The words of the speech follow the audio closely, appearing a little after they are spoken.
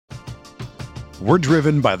We're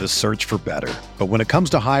driven by the search for better. But when it comes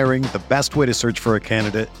to hiring, the best way to search for a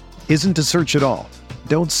candidate isn't to search at all.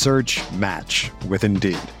 Don't search, match with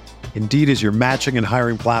Indeed. Indeed is your matching and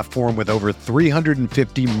hiring platform with over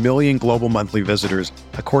 350 million global monthly visitors,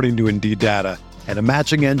 according to Indeed data, and a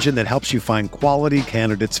matching engine that helps you find quality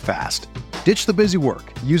candidates fast. Ditch the busy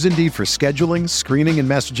work. Use Indeed for scheduling, screening, and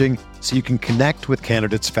messaging so you can connect with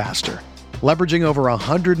candidates faster. Leveraging over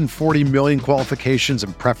 140 million qualifications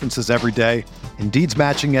and preferences every day, Indeed's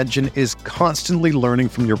matching engine is constantly learning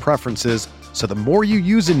from your preferences, so the more you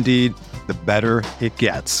use Indeed, the better it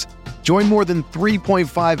gets. Join more than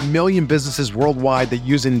 3.5 million businesses worldwide that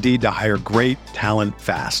use Indeed to hire great talent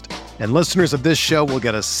fast. And listeners of this show will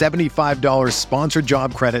get a $75 sponsored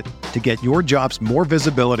job credit to get your jobs more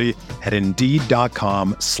visibility at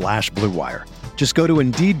Indeed.com/Blue Wire. Just go to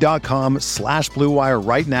Indeed.com/Blue Wire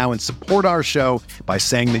right now and support our show by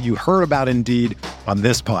saying that you heard about Indeed on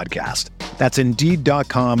this podcast. That's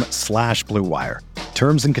Indeed.com/Blue Wire.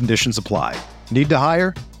 Terms and conditions apply. Need to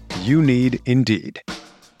hire? You need Indeed.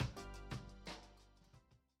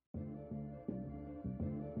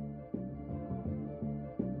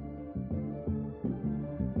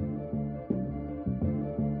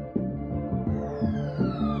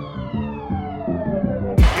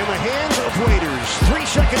 Waiters, 3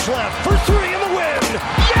 seconds left for 3 in the win.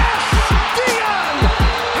 Yes! Dion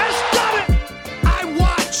has done it! I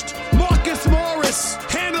watched Marcus Morris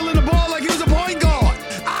handling the ball like he was a point guard.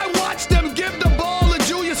 I watched them give the ball to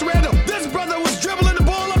Julius Randle. This brother was dribbling the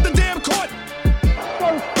ball up the damn court.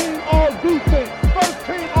 First team all defense. First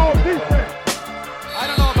team all defense. I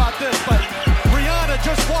don't know about this, but Rihanna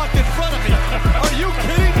just walked in front of me. Are you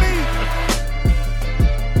kidding me?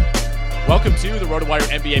 Welcome to the RotoWire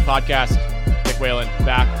NBA podcast. Nick Whalen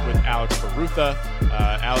back with Alex Barutha.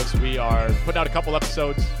 Alex, we are putting out a couple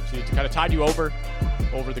episodes to kind of tide you over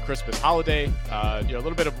the Christmas holiday. A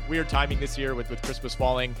little bit of weird timing this year with Christmas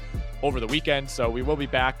falling over the weekend. So we will be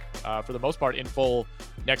back for the most part in full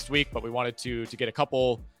next week, but we wanted to get a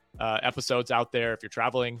couple episodes out there if you're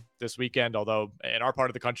traveling this weekend. Although in our part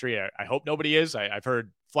of the country, I hope nobody is. I've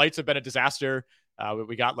heard flights have been a disaster.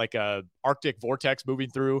 We got like a Arctic vortex moving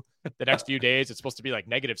through the next few days. It's supposed to be like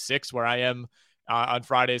 -6 where I am on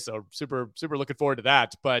Friday. So super looking forward to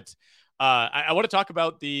that. But I want to talk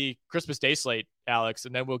about the Christmas Day slate, Alex,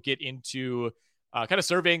 and then we'll get into kind of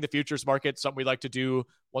surveying the futures market, something we like to do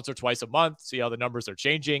once or twice a month, see how the numbers are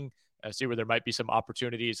changing, see where there might be some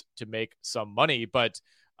opportunities to make some money. But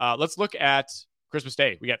let's look at Christmas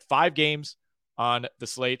Day. We got 5 games on the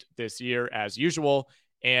slate this year as usual.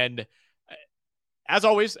 And as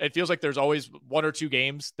always, it feels like there's always 1 or 2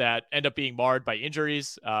 games that end up being marred by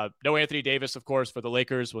injuries. No Anthony Davis, of course, for the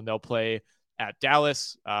Lakers when they'll play at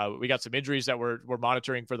Dallas. We got some injuries that we're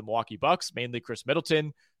monitoring for the Milwaukee Bucks, mainly Chris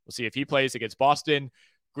Middleton. We'll see if he plays against Boston.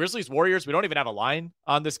 Grizzlies Warriors, we don't even have a line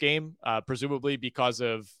on this game, presumably because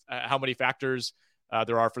of how many factors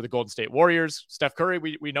there are for the Golden State Warriors. Steph Curry,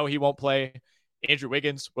 we know he won't play. Andrew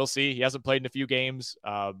Wiggins, we'll see. He hasn't played in a few games.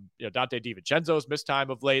 Dante DiVincenzo's missed time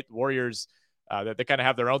of late. Warriors, they kind of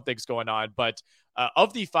have their own things going on. But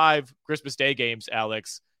of the 5 Christmas Day games,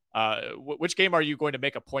 Alex, which game are you going to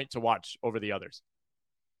make a point to watch over the others?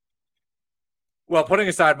 Well, putting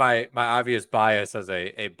aside my obvious bias as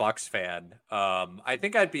a Bucks fan, I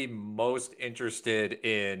think I'd be most interested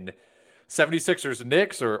in 76ers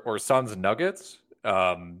Knicks or Suns Nuggets.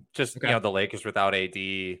 The Lakers without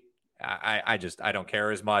AD, I don't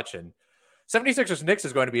care as much. And 76ers Knicks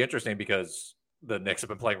is going to be interesting because the Knicks have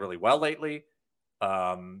been playing really well lately.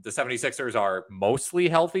 The 76ers are mostly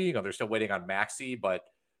healthy. They're still waiting on Maxey, but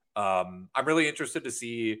I'm really interested to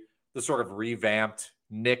see the sort of revamped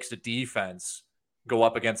Knicks defense go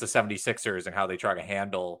up against the 76ers and how they try to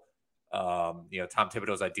handle, Tom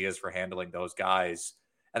Thibodeau's ideas for handling those guys.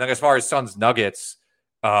 And then as far as Suns Nuggets,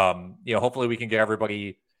 hopefully we can get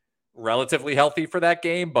everybody relatively healthy for that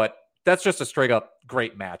game, but that's just a straight up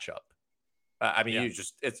great matchup.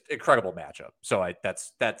 It's incredible matchup. So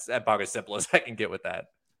that's about as simple as I can get with that.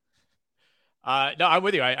 No, I'm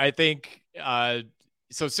with you. I think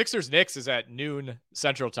so. Sixers Knicks is at noon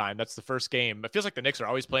Central Time. That's the first game. It feels like the Knicks are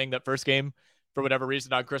always playing that first game for whatever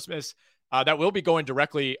reason on Christmas. That will be going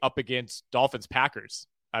directly up against Dolphins Packers,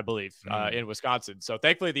 I believe, in Wisconsin. So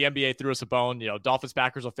thankfully the NBA threw us a bone. Dolphins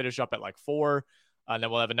Packers will finish up at like 4, and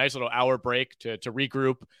then we'll have a nice little hour break to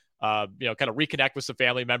regroup. Kind of reconnect with some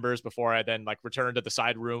family members before I then return to the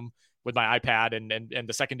side room with my iPad and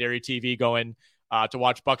the secondary TV going to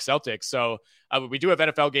watch Bucks Celtics. So we do have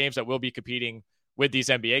NFL games that will be competing with these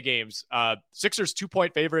NBA games. Sixers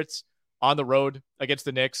 2-point favorites on the road against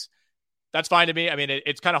the Knicks. That's fine to me. I mean,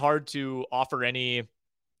 it's kind of hard to offer any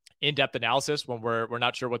in-depth analysis when we're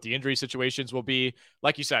not sure what the injury situations will be.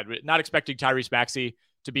 Like you said, not expecting Tyrese Maxey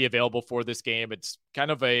to be available for this game. It's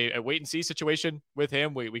kind of a wait and see situation with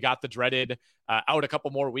him. We got the dreaded out a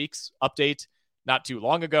couple more weeks update not too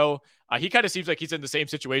long ago. He kind of seems like he's in the same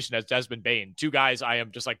situation as Desmond Bane, two guys I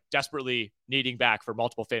am just like desperately needing back for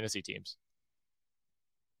multiple fantasy teams.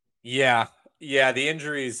 Yeah, the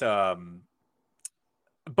injuries. But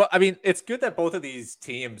I mean, it's good that both of the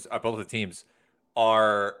teams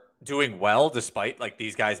are doing well despite like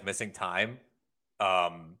these guys missing time.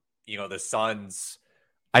 The Suns.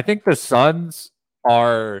 I think the Suns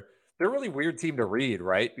they're a really weird team to read,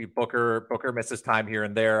 right? Booker misses time here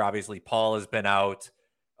and there. Obviously, Paul has been out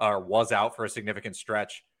or was out for a significant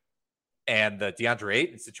stretch. And the DeAndre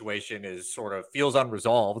Ayton situation is sort of feels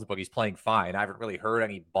unresolved, but he's playing fine. I haven't really heard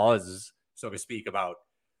any buzz, so to speak, about,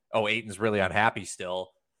 Ayton's really unhappy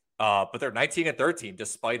still. But they're 19-13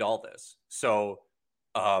 despite all this. So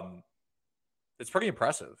it's pretty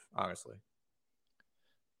impressive, honestly.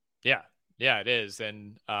 Yeah, it is.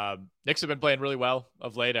 And Knicks have been playing really well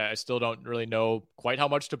of late. I still don't really know quite how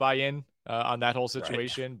much to buy in on that whole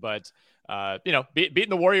situation. Right. But, beating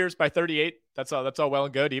the Warriors by 38, that's all well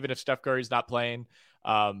and good, even if Steph Curry's not playing.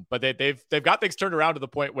 But they've got things turned around to the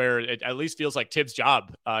point where it at least feels like Tibbs'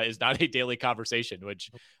 job is not a daily conversation, which,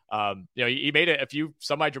 he made a few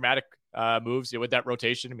semi-dramatic moves with that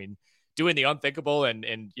rotation. I mean, doing the unthinkable and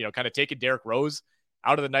kind of taking Derrick Rose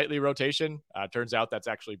out of the nightly rotation. Turns out that's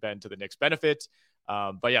actually been to the Knicks' benefit.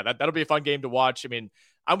 But yeah, that'll be a fun game to watch. I mean,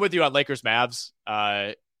 I'm with you on Lakers Mavs.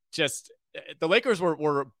 The Lakers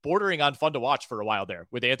were bordering on fun to watch for a while there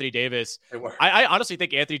with Anthony Davis. I honestly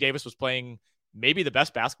think Anthony Davis was playing maybe the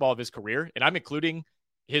best basketball of his career, and I'm including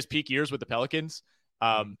his peak years with the Pelicans.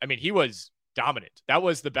 I mean, he was dominant. That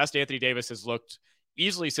was the best Anthony Davis has looked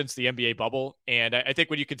easily since the NBA bubble. And I think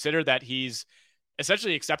when you consider that he's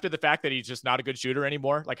essentially accepted the fact that he's just not a good shooter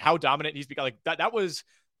anymore, like how dominant he's become, like that was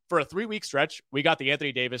for a 3-week stretch. We got the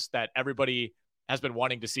Anthony Davis that everybody has been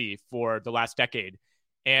wanting to see for the last decade.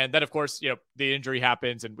 And then of course, the injury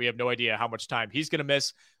happens and we have no idea how much time he's going to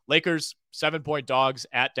miss. Lakers 7-point dogs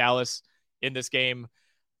at Dallas in this game.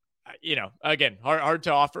 Again, hard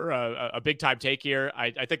to offer a big time take here.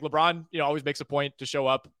 I think LeBron, always makes a point to show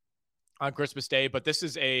up on Christmas Day, but this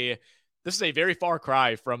is a very far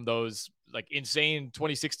cry from those like insane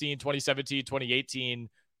 2016, 2017, 2018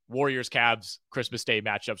 Warriors Cavs Christmas Day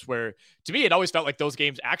matchups, where to me, it always felt like those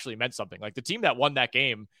games actually meant something. Like the team that won that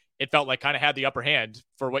game, it felt like kind of had the upper hand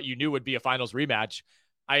for what you knew would be a finals rematch.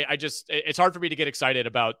 It's hard for me to get excited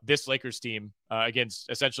about this Lakers team against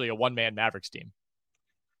essentially a one-man Mavericks team.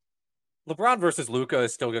 LeBron versus Luka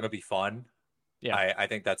is still going to be fun. Yeah. I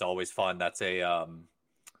think that's always fun. That's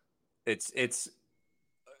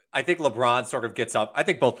I think LeBron sort of gets up. I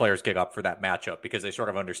think both players get up for that matchup because they sort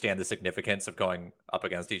of understand the significance of going up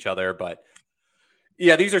against each other. But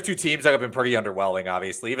yeah, these are two teams that have been pretty underwhelming,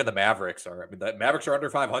 obviously. Even the Mavericks are under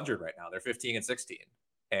 500 right now. They're 15-16.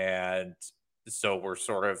 And so we're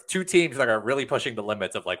sort of two teams that are really pushing the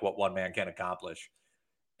limits of like what one man can accomplish.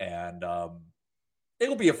 And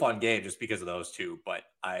it'll be a fun game just because of those two. But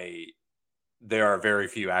there are very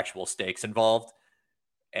few actual stakes involved.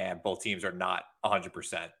 And both teams are not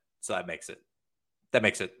 100%. So that makes it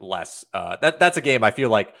less. That's a game I feel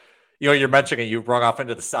like, you're mentioning you run off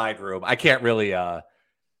into the side room. I can't really,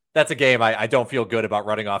 that's a game I don't feel good about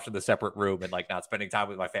running off to the separate room and like not spending time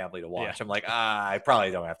with my family to watch. Yeah. I'm like, I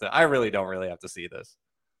really don't have to see this.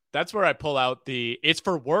 That's where I pull out it's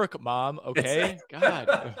for work, Mom. Okay.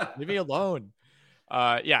 God, leave me alone.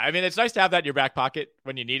 Yeah, I mean, it's nice to have that in your back pocket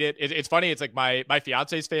when you need it. It's funny. It's like my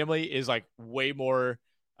fiance's family is like way more,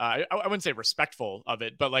 I wouldn't say respectful of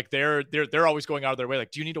it, but like they're always going out of their way. Like,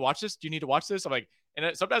 do you need to watch this? Do you need to watch this? I'm like,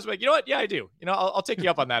 and sometimes I'm like, you know what? Yeah, I do. I'll take you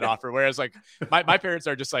up on that offer. Whereas like my parents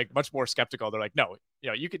are just like much more skeptical. They're like, no,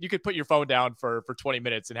 you could put your phone down for 20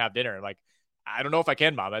 minutes and have dinner. I'm like, I don't know if I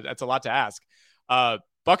can, Mom. That's a lot to ask.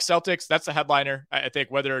 Bucks Celtics, that's the headliner. I think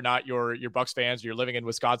whether or not you're Bucks fans, you're living in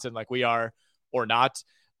Wisconsin like we are or not.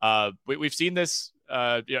 We've seen this.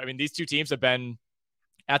 I mean, these two teams have been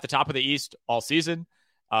at the top of the East all season.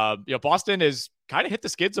 Boston has kind of hit the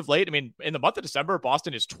skids of late. I mean, in the month of December,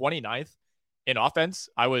 Boston is 29th in offense.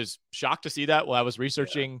 I was shocked to see that while I was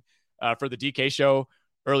researching for the DK show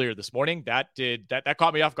earlier this morning. That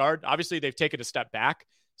caught me off guard. Obviously, they've taken a step back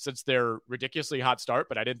since their ridiculously hot start,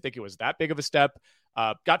 but I didn't think it was that big of a step.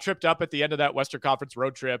 Got tripped up at the end of that Western Conference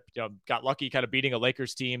road trip. Got lucky kind of beating a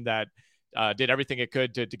Lakers team that did everything it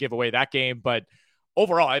could to give away that game. But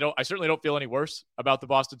overall, I certainly don't feel any worse about the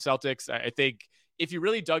Boston Celtics. I think if you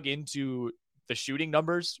really dug into the shooting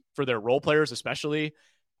numbers for their role players, especially,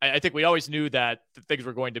 I think we always knew that things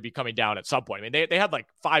were going to be coming down at some point. I mean, they had like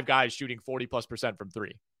 5 guys shooting 40+% from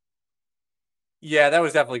 3. Yeah, that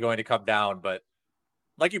was definitely going to come down. But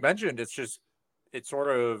like you mentioned, it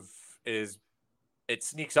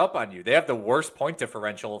sneaks up on you. They have the worst point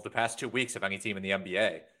differential of the past 2 weeks of any team in the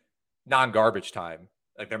NBA. Non-garbage time.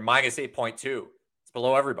 Like they're minus 8.2. It's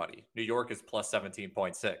below everybody. New York is plus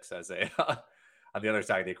 17.6 as a on the other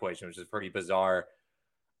side of the equation, which is pretty bizarre.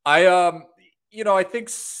 I think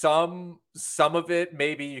some of it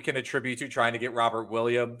maybe you can attribute to trying to get Robert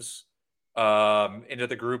Williams into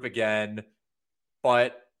the group again.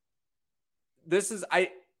 But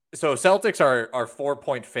so Celtics are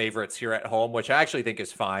 4-point favorites here at home, which I actually think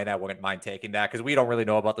is fine. I wouldn't mind taking that because we don't really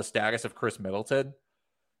know about the status of Chris Middleton.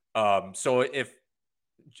 So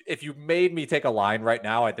if you made me take a line right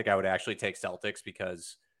now, I think I would actually take Celtics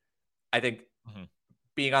because I think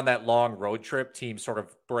being on that long road trip, teams sort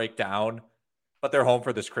of break down, but they're home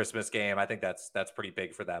for this Christmas game. I think that's pretty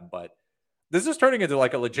big for them. But this is turning into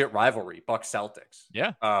like a legit rivalry, Bucks Celtics.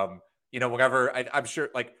 Yeah. Whenever I'm sure,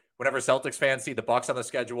 like whenever Celtics fans see the Bucks on the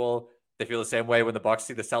schedule, they feel the same way when the Bucks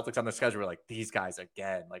see the Celtics on the schedule. We're like, these guys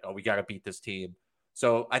again, like, oh, we got to beat this team.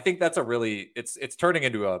 So I think that's it's turning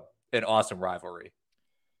into an awesome rivalry.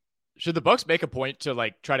 Should the Bucks make a point to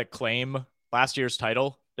like try to claim last year's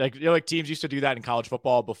title? Like teams used to do that in college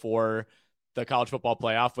football before the college football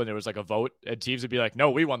playoff when there was like a vote and teams would be like, no,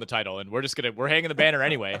 we won the title and we're hanging the banner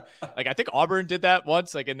anyway. Like I think Auburn did that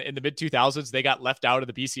once, like in the mid 2000s, they got left out of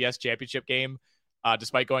the BCS championship game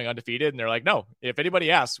despite going undefeated. And they're like, no, if anybody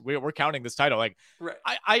asks, we're counting this title. Like right.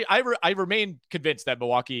 I remain convinced that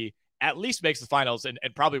Milwaukee at least makes the finals and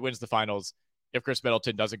probably wins the finals if Chris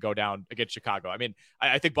Middleton doesn't go down against Chicago. I mean,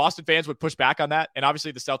 I think Boston fans would push back on that. And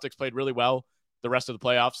obviously the Celtics played really well the rest of the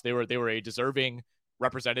playoffs. They were a deserving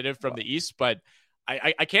representative from the East, but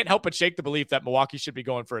I can't help but shake the belief that Milwaukee should be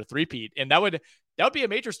going for a three-peat. And that would be a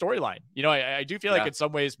major storyline. I do feel like in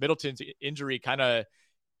some ways Middleton's injury kind of,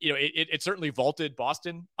 it certainly vaulted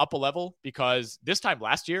Boston up a level because this time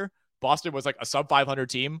last year, Boston was like a sub 500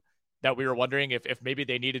 team that we were wondering if maybe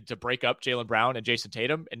they needed to break up Jaylen Brown and Jason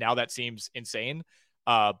Tatum. And now that seems insane.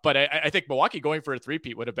 But I think Milwaukee going for a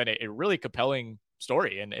three-peat would have been a really compelling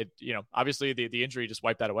story. And obviously the injury just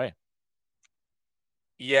wiped that away.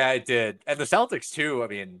 Yeah, it did. And the Celtics too. I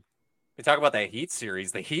mean, we talk about that Heat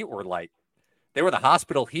series. The Heat were they were the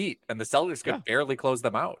hospital Heat and the Celtics could barely close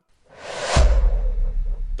them out.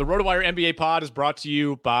 The RotoWire NBA pod is brought to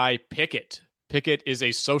you by Pickett. Pickett is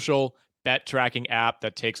a social bet tracking app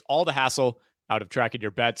that takes all the hassle out of tracking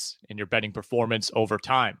your bets and your betting performance over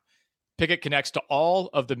time. Pickett connects to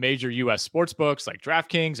all of the major U.S. sportsbooks like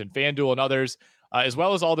DraftKings and FanDuel and others, as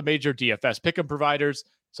well as all the major DFS pick'em providers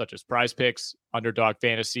such as Prize Picks, Underdog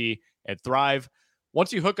Fantasy, and Thrive.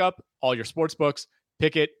 Once you hook up all your sportsbooks,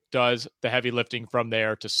 Pickett does the heavy lifting from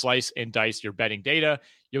there to slice and dice your betting data.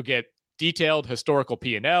 You'll get detailed historical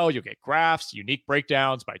P&L. You'll get graphs, unique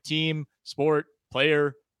breakdowns by team, sport,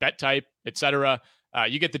 player, bet type, etc.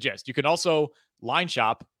 You get the gist. You can also line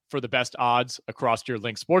shop for the best odds across your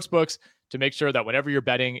linked sportsbooks to make sure that whenever you're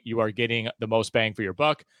betting, you are getting the most bang for your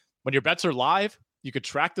buck. When your bets are live, you could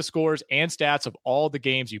track the scores and stats of all the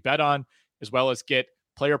games you bet on, as well as get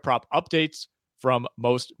player prop updates from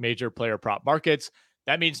most major player prop markets.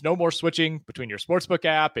 That means no more switching between your sportsbook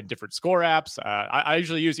app and different score apps. I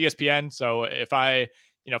usually use ESPN, so if I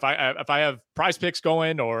have Prize Picks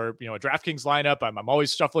going or a DraftKings lineup, I'm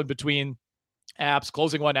always shuffling between apps,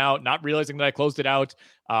 closing one out, not realizing that I closed it out.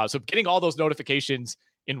 So getting all those notifications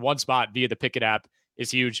in one spot via the Pickett app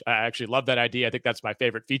is huge. I actually love that idea. I think that's my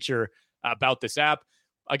favorite feature about this app.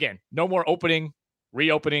 Again, no more opening,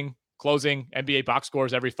 reopening, closing, NBA box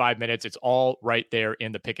scores every 5 minutes. It's all right there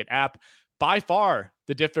in the Pickett app. By far,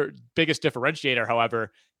 the biggest differentiator,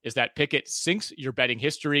 however, is that Pickett syncs your betting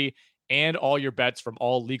history and all your bets from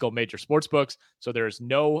all legal major sportsbooks. So there is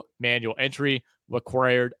no manual entry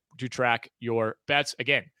required to track your bets.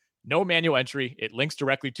 Again, no manual entry. It links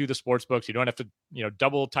directly to the sportsbooks. You don't have to,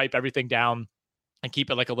 double type everything down and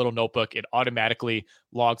keep it like a little notebook. It automatically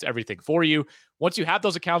logs everything for you. Once you have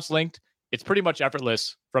those accounts linked, it's pretty much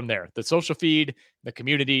effortless from there. The social feed, the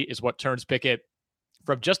community is what turns Pickett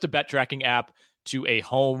from just a bet tracking app to a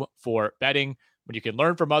home for betting. When you can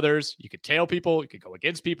learn from others, you can tail people, you can go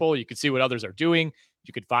against people, you can see what others are doing.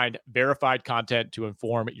 You can find verified content to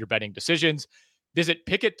inform your betting decisions. Visit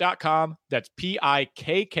Pickett.com. That's Pikkit.com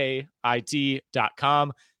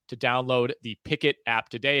to download the Pickett app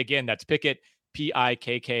today. Again, that's Pickett,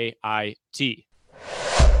 Pikkit.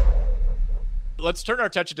 Let's turn our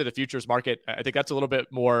attention to the futures market. I think that's a little bit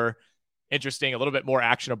more interesting, a little bit more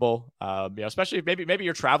actionable, especially if maybe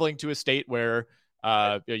you're traveling to a state where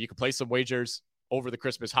You can play some wagers over the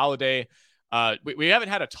Christmas holiday. We haven't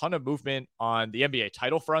had a ton of movement on the NBA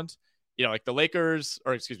title front. Like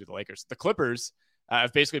the Clippers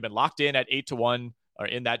have basically been locked in at 8-1 or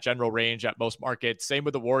in that general range at most markets. Same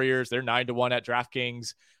with the Warriors. They're 9-1 at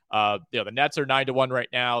DraftKings. The Nets are 9-1 right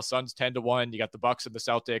now. Suns 10-1. You got the Bucks and the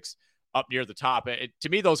Celtics up near the top. To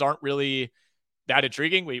me, those aren't really that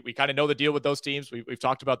intriguing. We kind of know the deal with those teams. We've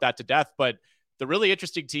talked about that to death, but the really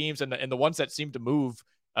interesting teams and the ones that seem to move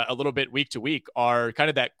a little bit week to week are kind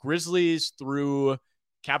of that Grizzlies through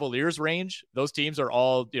Cavaliers range. Those teams are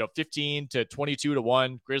all 15 to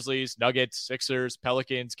 22-1. Grizzlies, Nuggets, Sixers,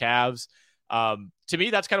 Pelicans, Cavs. To me,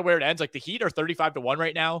 that's kind of where it ends. Like the Heat are 35-1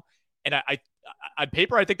 right now, and I on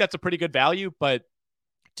paper I think that's a pretty good value, but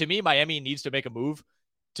to me, Miami needs to make a move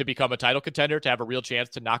to become a title contender to have a real chance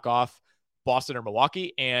to knock off Boston or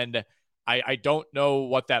Milwaukee, and I don't know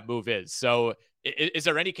what that move is. So is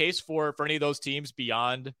there any case for any of those teams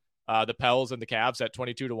beyond the Pels and the Cavs at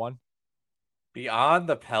 22-1? Beyond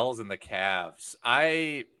the Pels and the Cavs,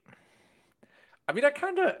 I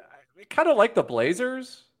kind of like the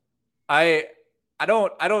Blazers. I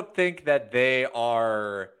don't think that they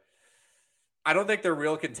are. I don't think they're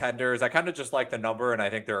real contenders. I kind of just like the number, and I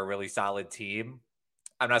think they're a really solid team.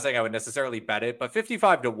 I'm not saying I would necessarily bet it, but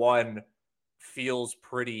 55-1 feels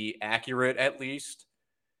pretty accurate at least.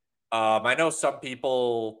 I know some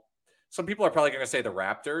people are probably going to say the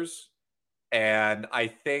Raptors, and I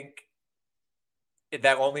think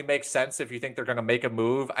that only makes sense if you think they're going to make a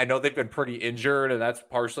move. I know they've been pretty injured, and that's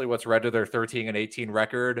partially what's led to their 13-18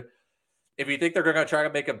 record. If you think they're going to try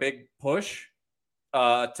to make a big push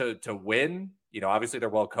to win, obviously they're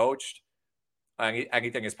well coached.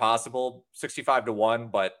 Anything is possible. 65-1,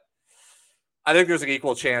 but I think there's an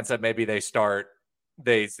equal chance that maybe they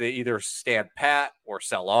either stand pat or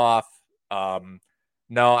sell off.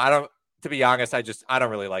 No, I don't. To be honest, I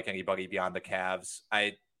don't really like anybody beyond the Cavs.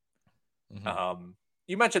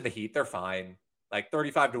 You mentioned the Heat; they're fine. Like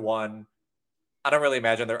 35-1. I don't really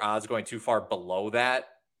imagine their odds going too far below that,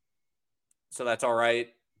 so that's all right.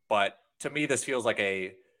 But to me, this feels like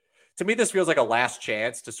a last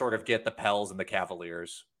chance to sort of get the Pels and the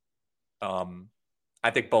Cavaliers. I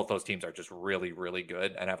think both those teams are just really, really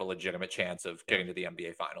good and have a legitimate chance of getting to the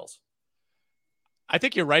NBA Finals. I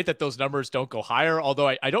think you're right that those numbers don't go higher, although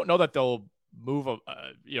I don't know that they'll move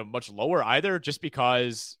much lower either, just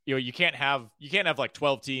because you can't have like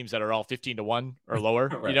 12 teams that are all 15-1 or lower.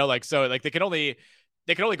 Right. So they can only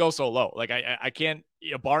go so low. Like I can't,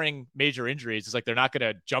 barring major injuries, it's like they're not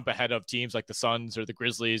going to jump ahead of teams like the Suns or the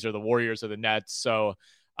Grizzlies or the Warriors or the Nets. So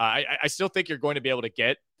I still think you're going to be able to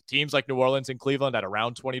get teams like New Orleans and Cleveland at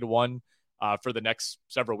around 20-1 for the next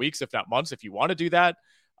several weeks, if not months, if you want to do that.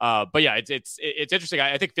 But yeah, it's interesting.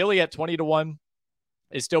 I think Philly at 20-1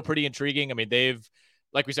 is still pretty intriguing. I mean, they've,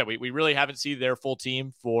 like we said, we really haven't seen their full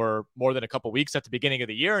team for more than a couple weeks at the beginning of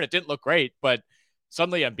the year, and it didn't look great, but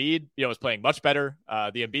suddenly Embiid, is playing much better.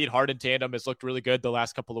 The Embiid-Harden tandem has looked really good the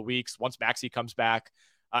last couple of weeks. Once Maxey comes back,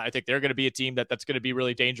 I think they're going to be a team that's going to be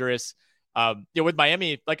really dangerous. With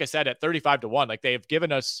Miami, like I said, at 35-1, like they've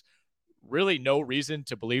given us really no reason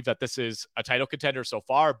to believe that this is a title contender so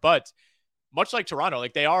far. But much like Toronto,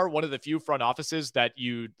 like they are one of the few front offices that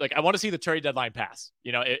I want to see the trade deadline pass.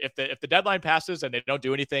 If the deadline passes and they don't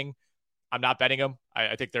do anything, I'm not betting them.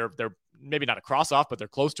 I think they're maybe not a cross off, but they're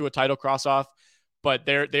close to a title cross off. But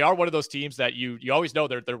they are one of those teams that you always know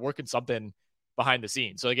they're working something behind the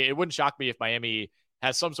scenes. So it wouldn't shock me if Miami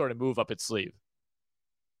has some sort of move up its sleeve.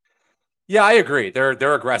 Yeah, I agree.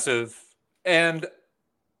 They're aggressive, and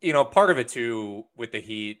part of it too with the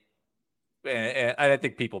Heat, and I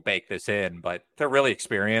think people bake this in, but they're really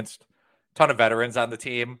experienced. Ton of veterans on the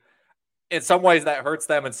team. In some ways that hurts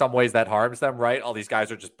them, in some ways that harms them. Right? All these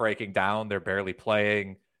guys are just breaking down. They're barely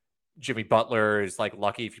playing. Jimmy Butler is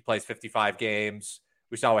lucky if he plays 55 games.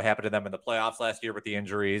 We saw what happened to them in the playoffs last year with the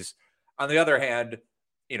injuries. On the other hand,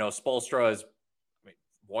 Spoelstra is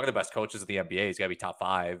one of the best coaches of the NBA. He's got to be top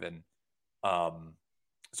 5. And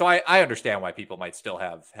so I understand why people might still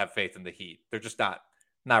have faith in the Heat. They're just not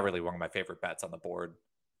really one of my favorite bets on the board.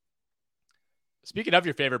 Speaking of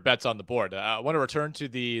your favorite bets on the board, I want to return to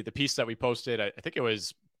the piece that we posted. I think it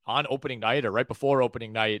was on opening night or right before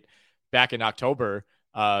opening night back in October.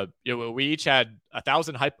 We each had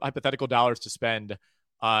 1,000 hypothetical dollars to spend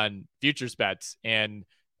on futures bets, and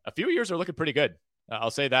a few years are looking pretty good.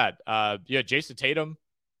 I'll say that. Jason Tatum,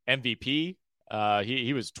 MVP.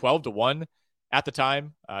 He was 12-1 at the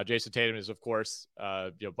time. Jason Tatum is, of course,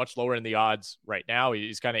 much lower in the odds right now.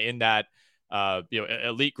 He's kind of in that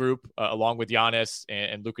elite group along with Giannis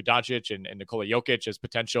and Luka Doncic and Nikola Jokic as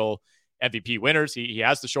potential MVP winners. He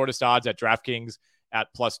has the shortest odds at DraftKings at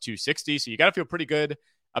plus 260. So you got to feel pretty good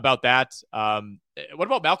about that. What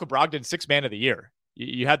about Malcolm Brogdon, sixth man of the year?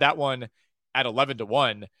 You had that one at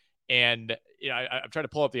 11-1. And I'm trying to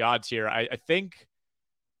pull up the odds here. I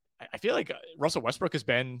feel like Russell Westbrook has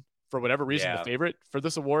been, for whatever reason, the favorite for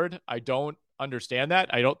this award. I don't understand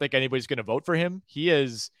that. I don't think anybody's going to vote for him.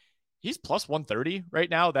 He's plus 130 right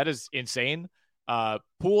now. That is insane.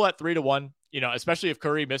 Poole at 3-1, especially if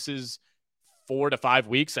Curry misses 4 to 5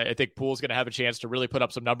 weeks. I think Poole's going to have a chance to really put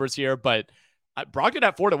up some numbers here, but Brogdon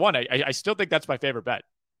at 4-1. I still think that's my favorite bet.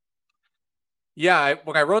 Yeah.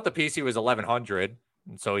 When I wrote the piece, he was 1,100.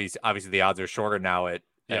 And so he's obviously the odds are shorter now at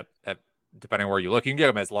depending on where you look. You can get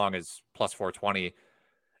him as long as plus 420.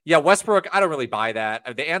 Yeah, Westbrook, I don't really buy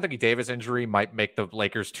that. The Anthony Davis injury might make the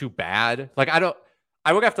Lakers too bad. Like,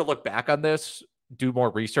 I would have to look back on this, do more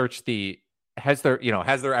research. Has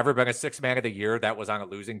there ever been a sixth man of the year that was on a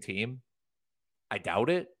losing team? I doubt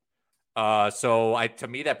it. To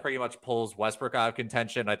me, that pretty much pulls Westbrook out of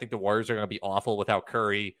contention. I think the Warriors are going to be awful without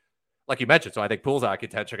Curry, like you mentioned. So I think Poole's out of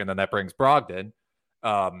contention, and then that brings Brogdon.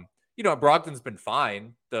 Brogdon's been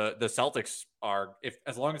fine. The Celtics are,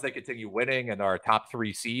 as long as they continue winning and are a top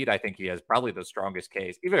 3 seed, I think he has probably the strongest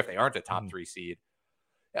case, even if they aren't a top 3 seed.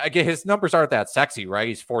 Again, his numbers aren't that sexy, right?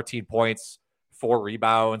 He's 14 points, 4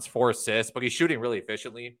 rebounds, 4 assists, but he's shooting really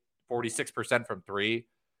efficiently, 46% from 3.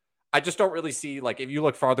 I just don't really see, like, if you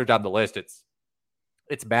look farther down the list,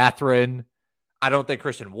 it's Mathurin. I don't think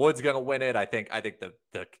Christian Wood's going to win it. I think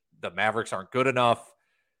the Mavericks aren't good enough.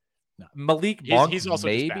 No. Malik Monk, he's also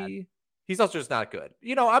maybe. He's also just not good.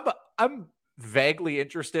 I'm vaguely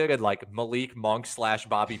interested in like Malik Monk /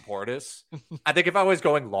 Bobby Portis. I think if I was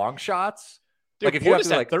going long shots, dude, like if you have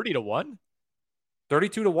to like 30-1,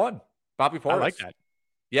 32-1, Bobby Portis. I like that.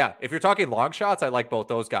 Yeah, if you're talking long shots, I like both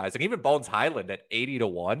those guys, and even Bones Highland at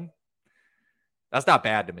 80-1. That's not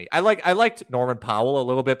bad to me. I liked Norman Powell a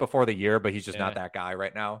little bit before the year, but he's just not that guy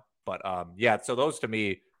right now. But so those to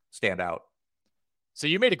me stand out. So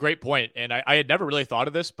you made a great point, and I had never really thought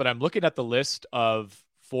of this, but I'm looking at the list of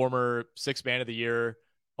former sixth man of the year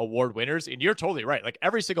award winners, and you're totally right. Like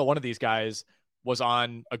every single one of these guys was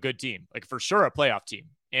on a good team, like for sure a playoff team.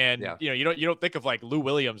 And you don't think of like Lou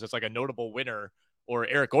Williams as like a notable winner or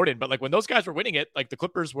Eric Gordon, but like when those guys were winning it, like the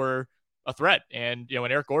Clippers were a threat. And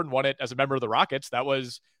when Eric Gordon won it as a member of the Rockets, that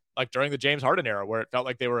was like during the James Harden era where it felt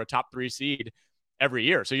like they were a top 3 seed every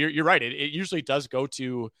year. So you're right. It usually does go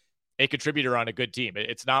to a contributor on a good team.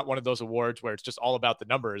 It's not one of those awards where it's just all about the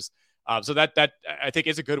numbers. So that I think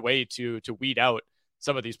is a good way to weed out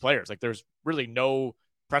some of these players. Like there's really no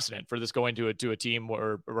precedent for this going to a team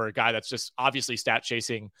or a guy that's just obviously stat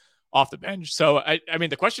chasing off the bench. So I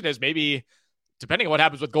mean, the question is maybe depending on what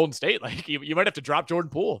happens with Golden State, like you might have to drop Jordan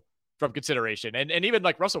Poole from consideration, and even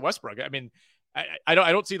like Russell Westbrook. I mean, I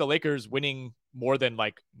don't see the Lakers winning more than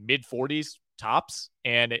like mid 40s tops,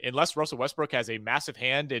 and unless Russell Westbrook has a massive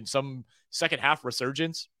hand in some second half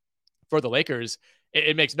resurgence for the Lakers,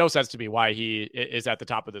 it makes no sense to me why he is at the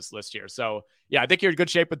top of this list here. So yeah, I think you're in good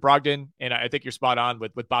shape with Brogdon, and I think you're spot on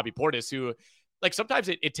with Bobby Portis, who like sometimes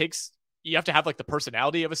it takes, you have to have like the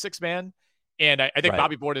personality of a six man. And I think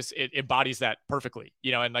Bobby Portis it embodies that perfectly,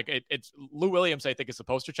 and like it's Lou Williams, I think, is the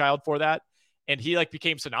poster child for that. And he like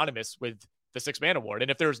became synonymous with the six man award.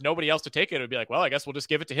 And if there's nobody else to take it, it would be like, well, I guess we'll just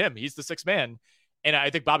give it to him. He's the sixth man. And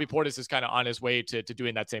I think Bobby Portis is kind of on his way to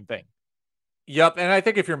doing that same thing. Yep. And I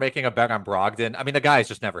think if you're making a bet on Brogdon, I mean, the guy is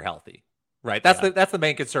just never healthy, right? That's the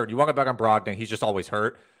main concern. You want to bet on Brogdon. He's just always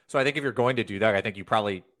hurt. So I think if you're going to do that, I think it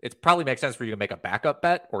probably makes sense for you to make a backup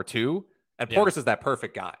bet or two. And Portis is that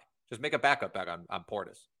perfect guy. Just make a backup bet on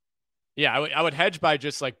Portis. Yeah, I would hedge by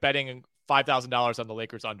just like betting $5,000 on the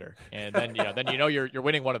Lakers under, and then you're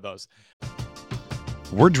winning one of those.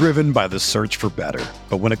 We're driven by the search for better,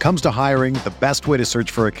 but when it comes to hiring, the best way to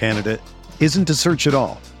search for a candidate isn't to search at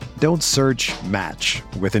all. Don't search. Match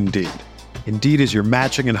with Indeed. Indeed is your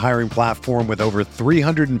matching and hiring platform with over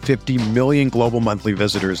 350 million global monthly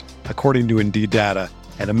visitors, according to Indeed data,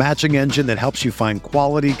 and a matching engine that helps you find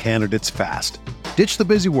quality candidates fast. Ditch the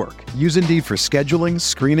busy work. Use Indeed for scheduling,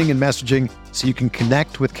 screening, and messaging so you can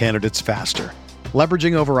connect with candidates faster.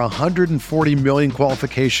 Leveraging over 140 million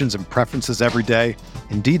qualifications and preferences every day,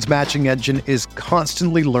 Indeed's matching engine is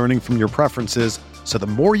constantly learning from your preferences, so the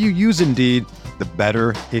more you use Indeed, the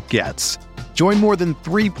better it gets. Join more than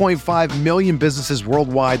 3.5 million businesses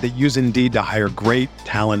worldwide that use Indeed to hire great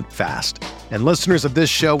talent fast. And listeners of this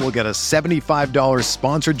show will get a $75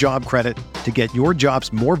 sponsored job credit to get your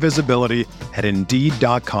jobs more visibility at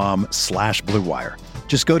Indeed.com/Blue Wire.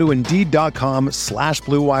 Just go to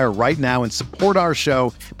Indeed.com/Blue Wire right now and support our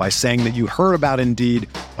show by saying that you heard about Indeed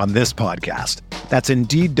on this podcast. That's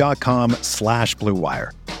Indeed.com/Blue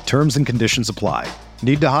Wire. Terms and conditions apply.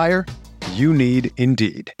 Need to hire? You need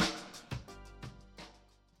Indeed.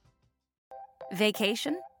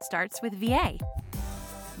 Vacation starts with VA.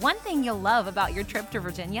 One thing you'll love about your trip to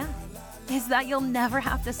Virginia is that you'll never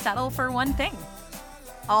have to settle for one thing.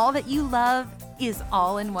 All that you love is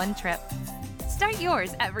all in one trip. Start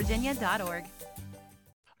yours at virginia.org.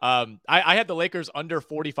 I had the Lakers under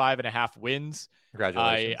 45.5 wins.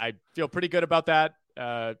 Congratulations. I feel pretty good about that.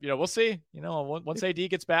 We'll see. Once AD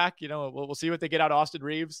gets back, we'll see what they get out of Austin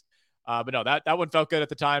Reeves. But no, that one felt good at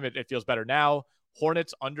the time. It feels better now.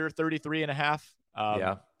 Hornets under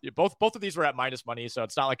 33.5. Both of these were at minus money, so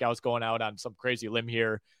it's not like I was going out on some crazy limb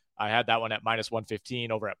here. I had that one at minus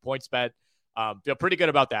 115 over at PointsBet. Feel pretty good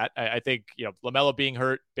about that. I think LaMelo being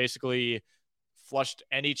hurt basically flushed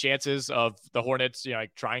any chances of the Hornets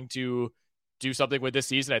trying to do something with this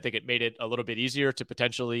season. I think it made it a little bit easier to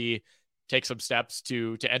potentially take some steps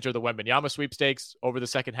to enter the Wembanyama sweepstakes over the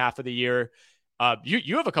second half of the year.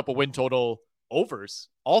 You have a couple win total overs.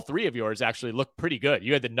 All three of yours actually look pretty good.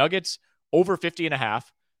 You had the Nuggets over 50.5,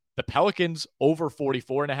 the Pelicans over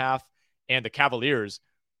 44.5, and the Cavaliers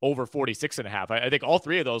over 46.5. I think all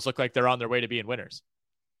three of those look like they're on their way to being winners.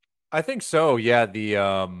 I think so. Yeah.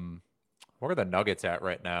 Where are the Nuggets at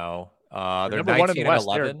right now? They're 19 and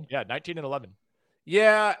 11. 19 and 11.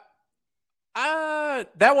 Yeah.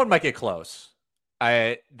 That one might get close.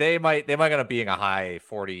 They might end up being a high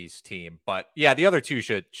 40s team, but yeah, the other two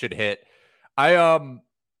should hit. The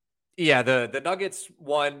Nuggets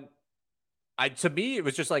won. To me, it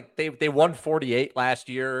was just like they won 48 last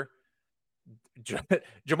year.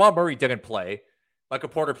 Jamal Murray didn't play. Michael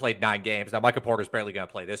Porter played 9 games. Now Michael Porter's barely going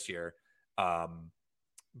to play this year.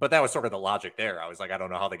 But that was sort of the logic there. I was like, I don't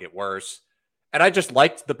know how they get worse. And I just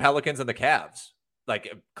liked the Pelicans and the Cavs,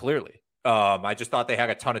 clearly. I just thought they had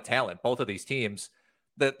a ton of talent, both of these teams.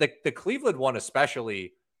 The Cleveland one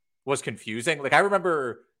especially was confusing. I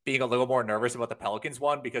remember being a little more nervous about the Pelicans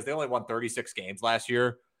one because they only won 36 games last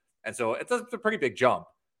year. And so it's a pretty big jump.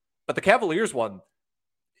 But the Cavaliers one,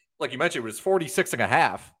 like you mentioned, it was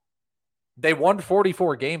 46.5. They won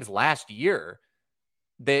 44 games last year.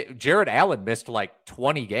 Jared Allen missed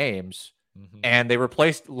 20 games, and they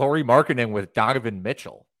replaced Lauri Markkanen with Donovan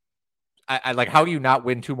Mitchell. I like, how do you not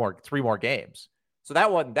win 3 more games? So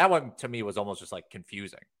that one to me was almost just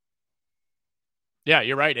confusing. Yeah,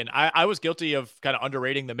 you're right. And I was guilty of kind of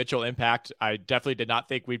underrating the Mitchell impact. I definitely did not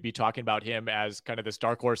think we'd be talking about him as kind of this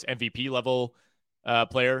dark horse MVP level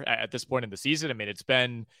player at this point in the season. I mean, it's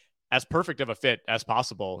been as perfect of a fit as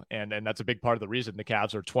possible. And that's a big part of the reason the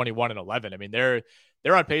Cavs are 21 and 11. I mean, they're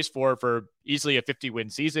on pace for easily a 50-win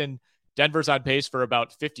season. Denver's on pace for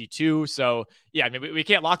about 52. So yeah, I mean, we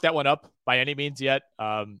can't lock that one up by any means yet.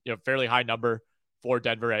 Fairly high number for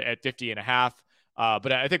Denver at 50.5.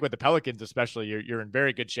 But I think with the Pelicans, especially, you're in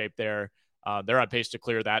very good shape there. They're on pace to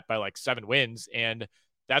clear that by 7 wins. And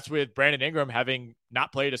that's with Brandon Ingram having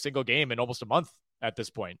not played a single game in almost a month at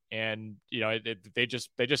this point. And, they just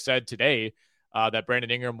said today that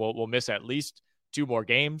Brandon Ingram will miss at least 2 more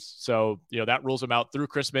games. So, that rules him out through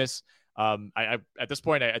Christmas. At this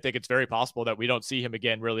point, I think it's very possible that we don't see him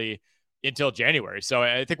again really until January. So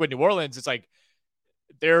I think with New Orleans, it's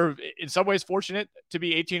they're in some ways fortunate to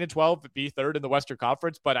be 18 and 12, be third in the Western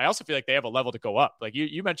Conference, but I also feel like they have a level to go up. Like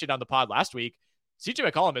you mentioned on the pod last week,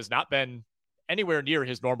 CJ McCollum has not been anywhere near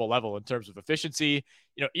his normal level in terms of efficiency.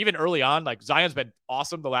 Even early on, Zion's been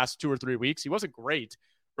awesome the last 2 or 3 weeks. He wasn't great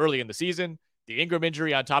early in the season. The Ingram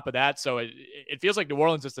injury on top of that. So it feels like New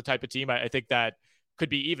Orleans is the type of team I think that could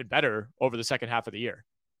be even better over the second half of the year.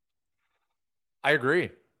 I agree.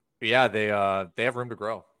 Yeah, they have room to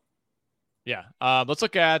grow. Yeah. Let's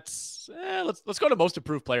look at let's go to most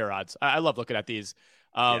improved player odds. I love looking at these.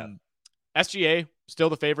 SGA still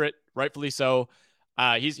the favorite, rightfully so.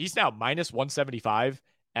 He's now minus 175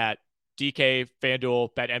 at DK,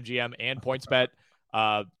 FanDuel, BetMGM, and PointsBet.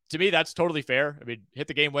 To me, that's totally fair. I mean, hit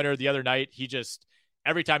the game winner the other night. He just,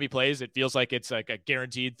 every time he plays, it feels like it's like a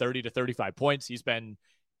guaranteed 30 to 35 points. He's been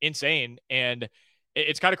insane. And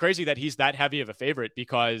it's kind of crazy that he's that heavy of a favorite,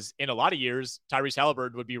 because in a lot of years, Tyrese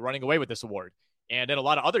Halliburton would be running away with this award. And in a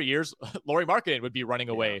lot of other years, Lauri Markkanen would be running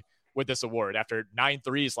away with this award after 9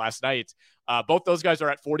 threes last night. Both those guys are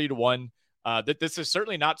at 40-1. This is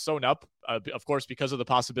certainly not sewn up, of course, because of the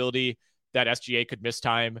possibility that SGA could miss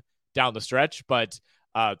time down the stretch. But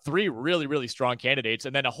 3 really, really strong candidates,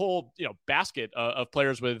 and then a whole basket of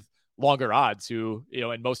players with longer odds who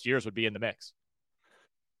in most years would be in the mix.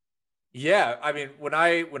 Yeah, I mean, when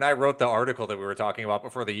I wrote the article that we were talking about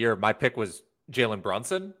before the year, my pick was Jalen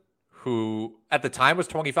Brunson, who at the time was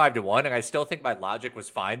 25-1, and I still think my logic was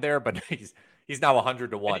fine there, but he's now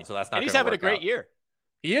 100-1, so that's not. And he's gonna having a work great out. year.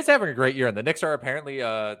 He is having a great year, and the Knicks are apparently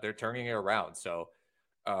they're turning it around. So,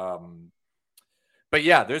 but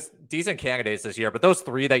yeah, there's decent candidates this year. But those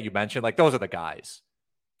three that you mentioned, like those are the guys.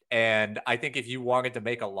 And I think if you wanted to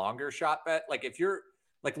make a longer shot bet, like if you're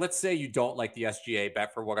like, let's say you don't like the SGA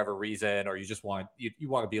bet for whatever reason, or you just want you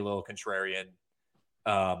want to be a little contrarian,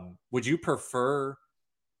 would you prefer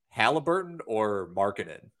Halliburton or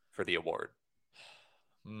Markkanen for the award?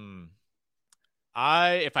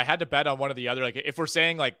 If I had to bet on one or the other, like if we're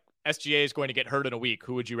saying like SGA is going to get hurt in a week,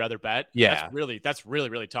 who would you rather bet? Yeah, that's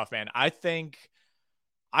really tough, man. I think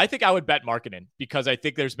I would bet Markkanen because I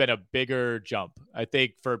think there's been a bigger jump. I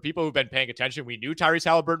think for people who've been paying attention, we knew Tyrese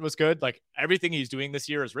Halliburton was good. Like everything he's doing this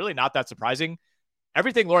year is really not that surprising.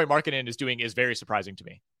 Everything Lauri Markkanen is doing is very surprising to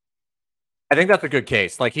me. I think that's a good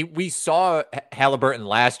case. Like we saw Halliburton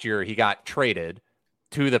last year. He got traded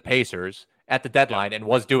to the Pacers at the deadline and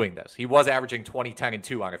was doing this. He was averaging 20, 10, and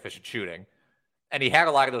 2 on efficient shooting. And he had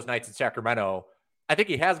a lot of those nights in Sacramento. I think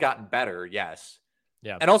he has gotten better, yes.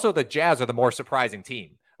 Yeah. And also the Jazz are the more surprising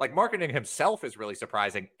team. Like Markkanen himself is really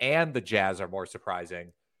surprising, and the Jazz are more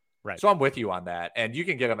surprising. Right. So I'm with you on that. And you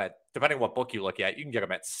can get him at, depending on what book you look at, you can get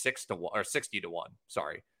him at 6-1 or 60-1.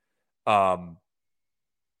 Sorry.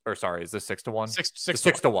 Or sorry, is this 6-1?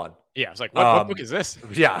 6-1. Yeah, it's like what book is this?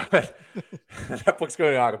 Yeah, that book's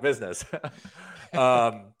going out of business.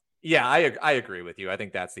 Yeah, I agree with you. I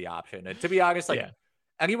think that's the option. And to be honest, like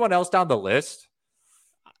anyone else down the list,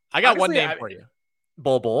 I got one name for you.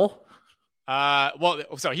 Bol. Well,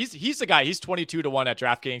 so he's the guy. He's 22-1 at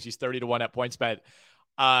DraftKings. He's 30-1 at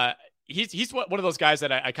PointsBet. He's one of those guys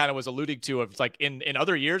that I kind of was alluding to. Of like in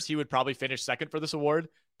other years, he would probably finish second for this award.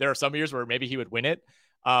 There are some years where maybe he would win it.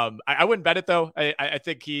 I wouldn't bet it though. I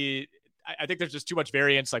think there's just too much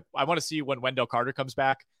variance. Like I want to see when Wendell Carter comes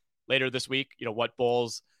back later this week, what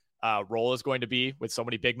Bol's role is going to be with so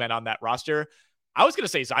many big men on that roster. I was going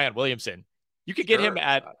to say Zion Williamson. You could get him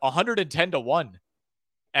at 110-1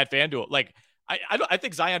 at FanDuel. Like I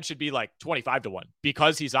think Zion should be like 25-1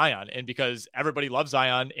 because he's Zion and because everybody loves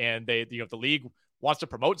Zion and the league wants to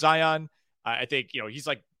promote Zion. I think, he's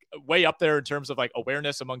like way up there in terms of like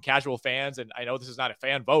awareness among casual fans. And I know this is not a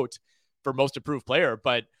fan vote for most improved player,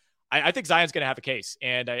 but I think Zion's going to have a case.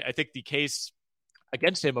 And I think the case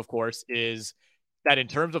against him, of course, is that in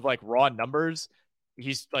terms of like raw numbers,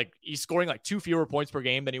 he's scoring like 2 fewer points per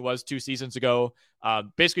game than he was 2 seasons ago.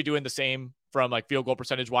 Basically doing the same from like field goal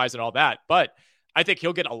percentage wise and all that. But I think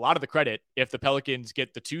he'll get a lot of the credit if the Pelicans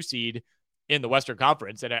get the 2 seed in the Western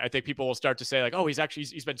Conference. And I think people will start to say like, oh,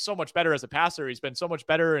 he's been so much better as a passer. He's been so much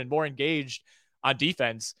better and more engaged on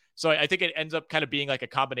defense. So I think it ends up kind of being like a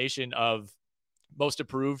combination of most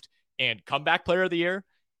improved and comeback player of the year.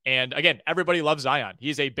 And again, everybody loves Zion.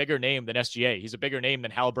 He's a bigger name than SGA. He's a bigger name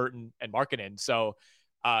than Halliburton and Markkanen. So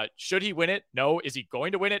should he win it? No. Is he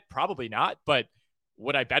going to win it? Probably not. But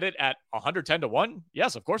would I bet it at 110-1?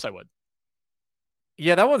 Yes, of course I would.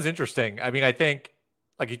 Yeah, that one's interesting. I mean, I think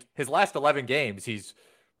like his last 11 games, he's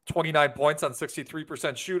 29 points on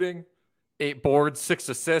 63% shooting, 8 boards, 6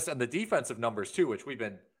 assists, and the defensive numbers too, which we've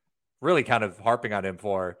been really kind of harping on him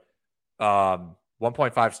for.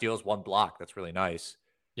 1.5 steals, 1 block. That's really nice.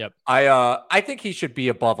 Yep. I think he should be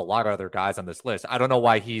above a lot of other guys on this list. I don't know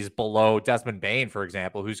why he's below Desmond Bane, for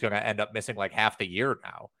example, who's going to end up missing like half the year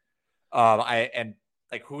now.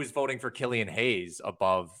 Who is voting for Killian Hayes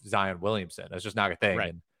above Zion Williamson? That's just not a thing.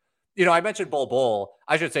 Right. And, I mentioned Bol.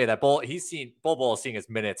 I should say that Bol is seeing his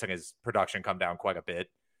minutes and his production come down quite a bit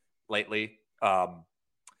lately. But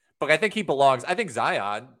I think he belongs. I think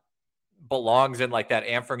Zion belongs in like that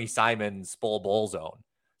Anthony Simons Bol zone.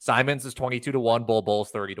 Simons is 22-1,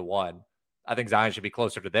 Bol's 30-1. I think Zion should be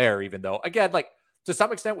closer to there, even though, again, like to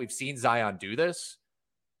some extent, we've seen Zion do this,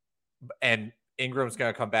 and Ingram's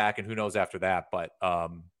going to come back, and who knows after that. But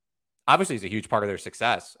obviously, he's a huge part of their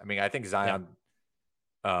success. I mean, I think Zion,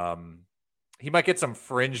 he might get some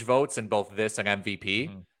fringe votes in both this and MVP.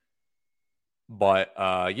 Mm-hmm. But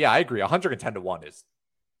I agree. 110-1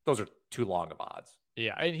 those are too long of odds.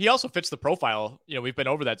 Yeah, and he also fits the profile. We've been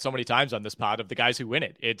over that so many times on this pod of the guys who win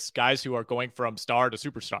it. It's guys who are going from star to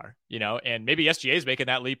superstar, and maybe SGA is making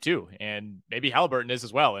that leap too. And maybe Halliburton is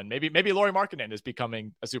as well. And maybe Lauri Markkanen is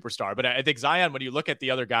becoming a superstar. But I think Zion, when you look at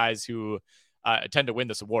the other guys who tend to win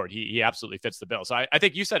this award, he absolutely fits the bill. So I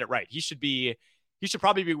think you said it right. He should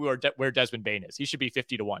probably be where Desmond Bane is. He should be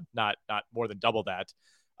 50-1, not more than double that.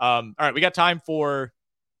 All right, we got time for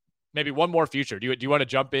maybe one more future. Do you want to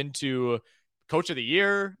jump into Coach of the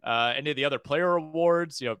Year, any of the other player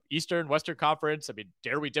awards, Eastern, Western Conference. I mean,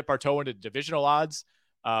 dare we dip our toe into divisional odds?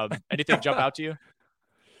 Anything jump out to you?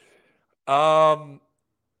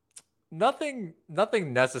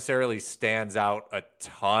 Nothing necessarily stands out a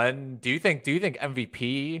ton. Do you think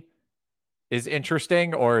MVP is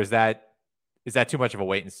interesting, or is that too much of a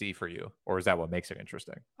wait and see for you, or is that what makes it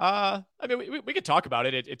interesting? I mean, we could talk about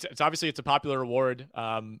it. It's obviously it's a popular award.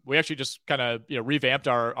 We actually just kind of revamped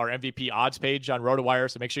our MVP odds page on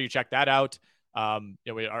RotoWire, so make sure you check that out. Our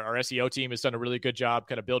SEO team has done a really good job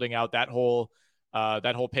kind of building out that whole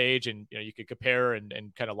page, and you can compare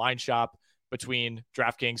and kind of line shop between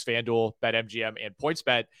DraftKings, FanDuel, BetMGM, and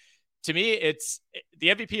PointsBet. To me, the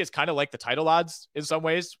MVP is kind of like the title odds in some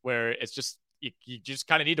ways, where it's just you just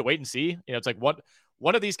kind of need to wait and see. It's like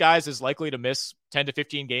one of these guys is likely to miss 10 to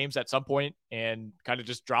 15 games at some point and kind of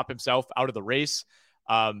just drop himself out of the race.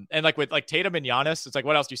 And like with like Tatum and Giannis, it's like,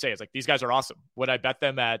 what else do you say? It's like, these guys are awesome. Would I bet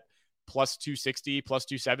them at plus 260, plus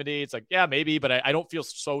 270? It's like, yeah, maybe, but I don't feel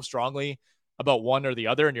so strongly about one or the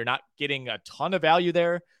other. And you're not getting a ton of value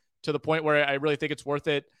there to the point where I really think it's worth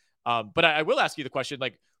it. But I will ask you the question,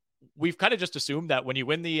 like, we've kind of just assumed that when you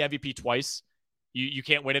win the MVP twice, you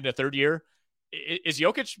can't win it in a third year. Is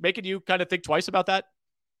Jokic making you kind of think twice about that?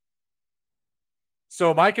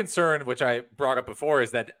 So my concern, which I brought up before,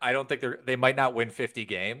 is that I don't think they might not win 50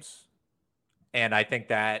 games. And I think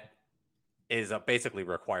that is a basically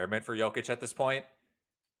requirement for Jokic at this point.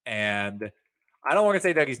 And I don't want to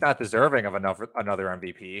say that he's not deserving of another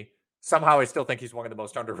MVP. Somehow I still think he's one of the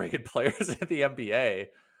most underrated players in the NBA.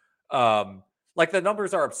 Like, the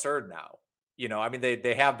numbers are absurd now. I mean,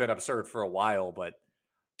 they have been absurd for a while, but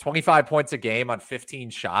 25 points a game on 15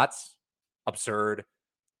 shots, absurd.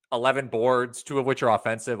 11 boards, 2 of which are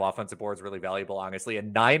offensive. Offensive boards really valuable, honestly.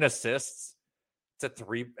 And 9 assists to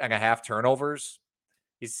 3.5 turnovers.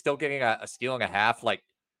 He's still getting a steal and a half. Like,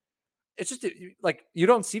 it's just like, you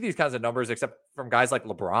don't see these kinds of numbers except from guys like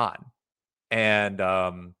LeBron. And,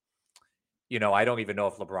 I don't even know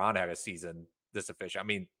if LeBron had a season this efficient. I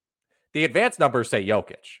mean, the advanced numbers say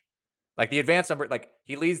Jokic. Like, the advanced number, like,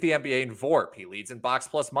 he leads the NBA in VORP. He leads in box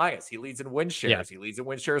plus minus. He leads in win shares. Yeah. He leads in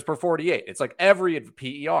win shares per 48. It's like every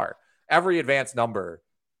PER, every advanced number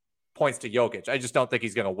points to Jokic. I just don't think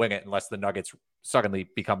he's going to win it unless the Nuggets suddenly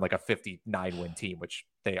become like a 59 win team, which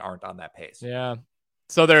they aren't on that pace. Yeah.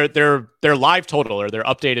 So their live total, or their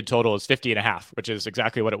updated total, is 50.5, which is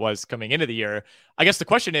exactly what it was coming into the year. I guess the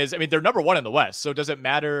question is, I mean, they're number one in the West. So does it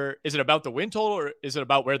matter? Is it about the win total, or is it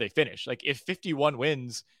about where they finish? Like, if 51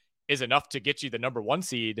 wins is enough to get you the number one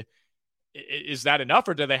seed, is that enough,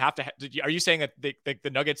 or do they have to? Are you saying that the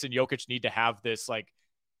Nuggets and Jokic need to have this like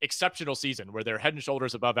exceptional season where they're head and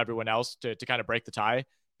shoulders above everyone else to kind of break the tie?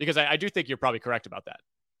 Because I do think you're probably correct about that.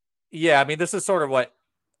 Yeah, I mean, this is sort of what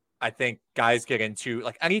I think guys get into.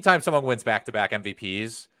 Like, anytime someone wins back-to-back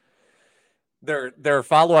MVPs, their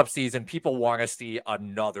follow-up season, people want to see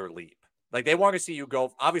another leap. Like, they want to see you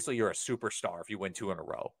go. Obviously, you're a superstar if you win 2 in a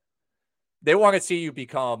row. They want to see you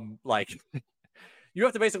become like, you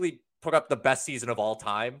have to basically put up the best season of all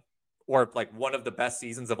time, or like one of the best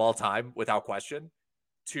seasons of all time without question,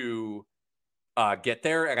 to get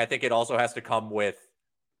there. And I think it also has to come with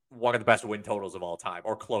one of the best win totals of all time,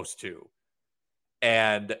 or close to.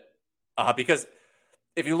 And because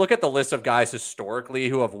if you look at the list of guys historically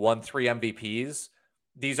who have won 3 MVPs,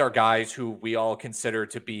 these are guys who we all consider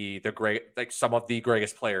to be some of the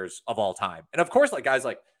greatest players of all time. And of course, guys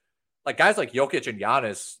like Jokic and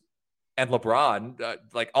Giannis and LeBron,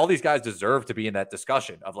 like, all these guys deserve to be in that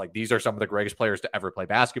discussion of like, these are some of the greatest players to ever play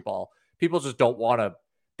basketball. People just don't want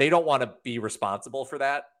to be responsible for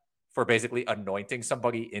that, for basically anointing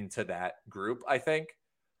somebody into that group, I think.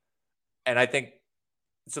 And I think,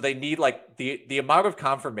 so they need, like, the amount of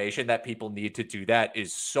confirmation that people need to do that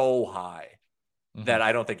is so high that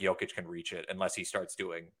I don't think Jokic can reach it unless he starts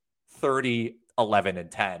doing 30, 11,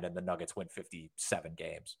 and 10, and the Nuggets win 57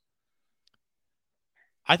 games.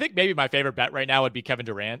 I think maybe my favorite bet right now would be Kevin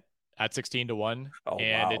Durant at 16-1. Oh,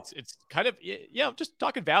 and wow. It's kind of, just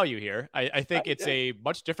talking value here. I think it's a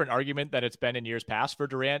much different argument than it's been in years past for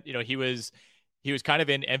Durant. He was kind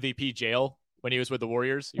of in MVP jail when he was with the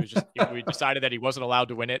Warriors. He was just, we decided that he wasn't allowed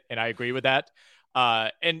to win it. And I agree with that.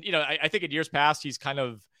 I think in years past, he's kind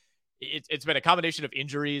of, it's been a combination of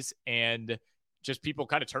injuries and just people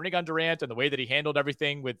kind of turning on Durant and the way that he handled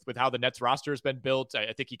everything with how the Nets roster has been built.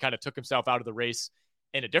 I think he kind of took himself out of the race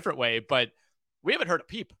in a different way, but we haven't heard a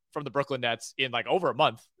peep from the Brooklyn Nets in like over a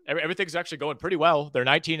month. Everything's actually going pretty well. They're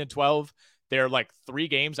 19-12. They're like 3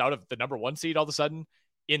 games out of the number 1 seed all of a sudden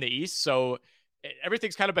in the East. So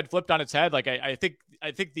everything's kind of been flipped on its head. Like, I think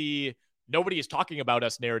the nobody is talking about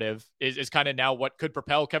us narrative is kind of now what could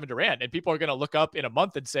propel Kevin Durant. And people are going to look up in a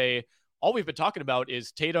month and say, all we've been talking about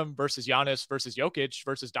is Tatum versus Giannis versus Jokic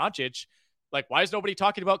versus Doncic. Like, why is nobody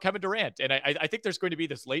talking about Kevin Durant? And I think there's going to be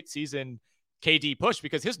this late season KD push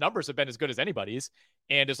because his numbers have been as good as anybody's.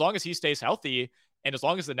 And as long as he stays healthy and as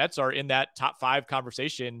long as the Nets are in that top 5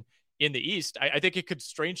 conversation in the East, I think it could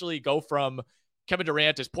strangely go from Kevin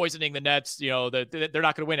Durant is poisoning the Nets, they're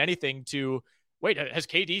not going to win anything, to, wait, has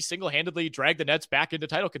KD single-handedly dragged the Nets back into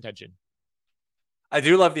title contention? I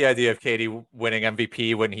do love the idea of KD winning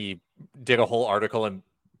MVP when he did a whole article in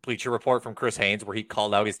Bleacher Report from Chris Haynes where he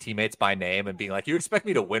called out his teammates by name and being like, you expect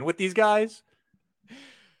me to win with these guys?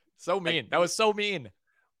 So mean. That was so mean.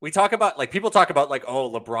 We talk about, people talk about, oh,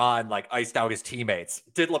 LeBron, iced out his teammates.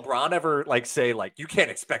 Did LeBron ever, say, you can't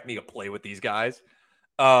expect me to play with these guys?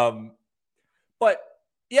 But,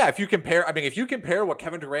 yeah, if you compare what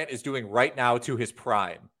Kevin Durant is doing right now to his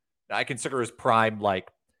prime, I consider his prime,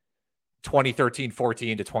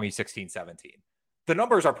 2013-14 to 2016-17. The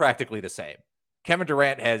numbers are practically the same. Kevin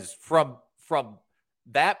Durant has, from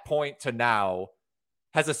that point to now,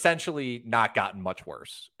 has essentially not gotten much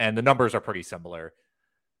worse. And the numbers are pretty similar.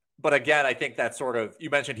 But again, I think that you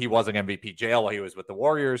mentioned he was in MVP jail while he was with the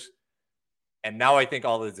Warriors. And now I think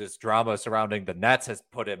all of this drama surrounding the Nets has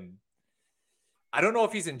put him, I don't know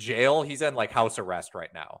if he's in jail. He's in house arrest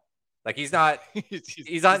right now. He's not, he's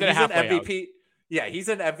in MVP. Out. Yeah, he's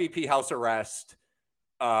in MVP house arrest.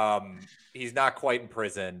 He's not quite in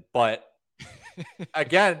prison, but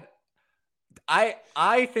again,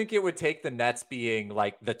 I think it would take the Nets being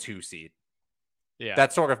the 2 seed. Yeah,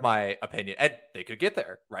 that's sort of my opinion, and they could get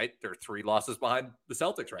there, right? They're 3 losses behind the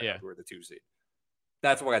Celtics right now, who are the 2 seed.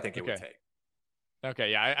 That's what I think it would take.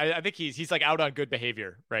 Okay, yeah, I think he's out on good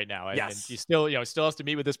behavior right now. Yes, and he still has to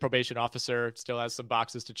meet with his probation officer. Still has some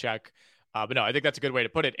boxes to check. But no, I think that's a good way to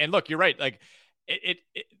put it. And look, you're right. It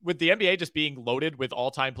with the NBA just being loaded with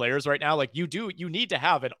all-time players right now, you need to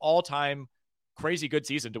have an all-time crazy good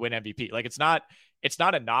season to win MVP. It's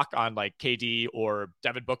not a knock on KD or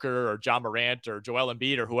Devin Booker or John Morant or Joel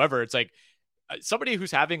Embiid or whoever. It's somebody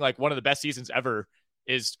who's having one of the best seasons ever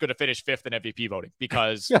is going to finish 5th in MVP voting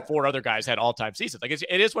because 4 other guys had all-time seasons.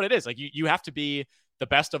 It is what it is. You have to be the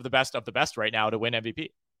best of the best of the best right now to win MVP.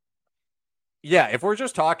 Yeah. If we're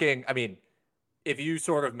just talking, if you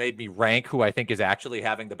sort of made me rank who I think is actually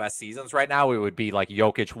having the best seasons right now, it would be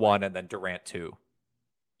Jokic 1 and then Durant 2.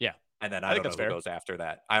 Yeah. And then I don't know who goes after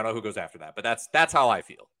that. I don't know who goes after that, but that's how I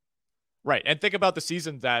feel. Right. And think about the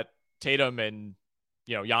season that Tatum and,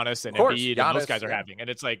 Giannis and Embiid and those guys are having. And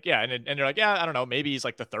it's and they're I don't know, maybe he's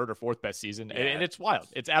the 3rd or 4th best season. Yeah. And it's wild.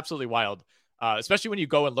 It's absolutely wild. Especially when you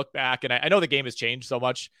go and look back. And I know the game has changed so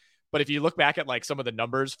much, but if you look back at some of the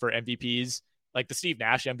numbers for MVPs, the Steve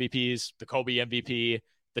Nash MVPs, the Kobe MVP,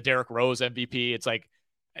 the Derrick Rose MVP, it's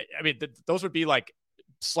those would be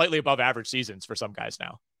slightly above average seasons for some guys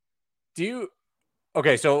now.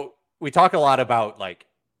 Okay, so we talk a lot about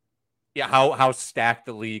how stacked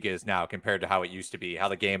the league is now compared to how it used to be, how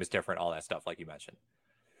the game is different, all that stuff, like you mentioned.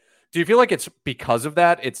 Do you feel like it's because of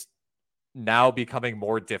that, it's now becoming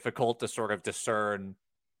more difficult to sort of discern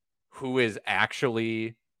who is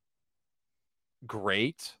actually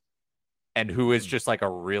great and who is just a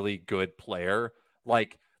really good player?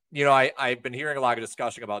 I've been hearing a lot of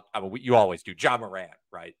discussion about, you always do, Ja Morant,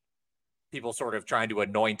 right? People sort of trying to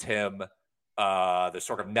anoint him the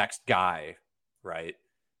sort of next guy, right?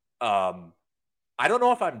 I don't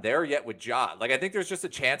know if I'm there yet with Ja. I think there's just a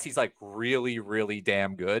chance he's really, really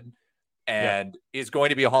damn good and is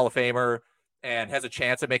going to be a Hall of Famer and has a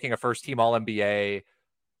chance of making a first-team All-NBA.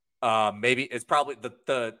 Maybe it's probably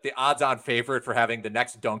the odds-on favorite for having the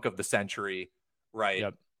next dunk of the century, right?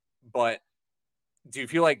 Yep. But do you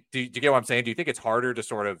feel do you get what I'm saying? Do you think it's harder to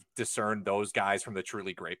sort of discern those guys from the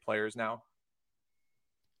truly great players now?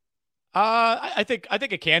 I think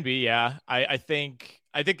it can be. Yeah. I think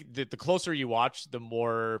that the closer you watch, the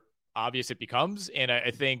more obvious it becomes. And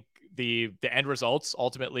I think the end results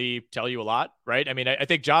ultimately tell you a lot, right? I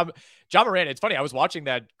think Ja Morant, it's funny. I was watching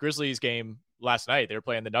that Grizzlies game last night. They were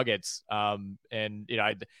playing the Nuggets. And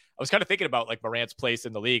I was kind of thinking about Morant's place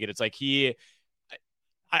in the league, and it's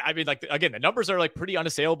again, the numbers are pretty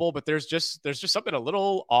unassailable, but there's just something a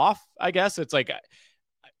little off, I guess. It's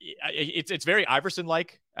it's very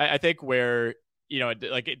Iverson-like, I think, where,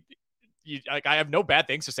 I have no bad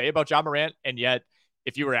things to say about Ja Morant. And yet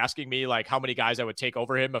if you were asking me how many guys I would take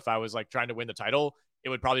over him, if I was trying to win the title, it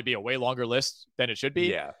would probably be a way longer list than it should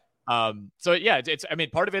be. Yeah. So yeah, it's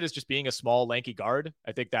part of it is just being a small, lanky guard.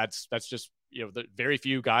 I think that's just, the very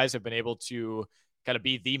few guys have been able to kind of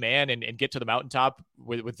be the man and get to the mountaintop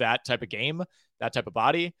with that type of game, that type of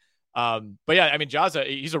body. But yeah, I mean, Ja's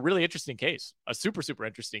he's a really interesting case, a super, super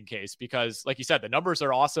interesting case, because like you said, the numbers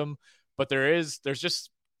are awesome, but there's just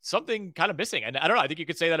something kind of missing. And I don't know, I think you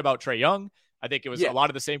could say that about Trae Young. I think it was a lot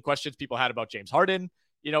of the same questions people had about James Harden,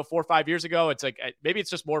 4 or 5 years ago. It's like, maybe it's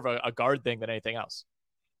just more of a guard thing than anything else.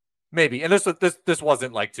 Maybe. And this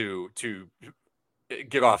wasn't like to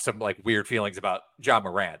get off some like weird feelings about John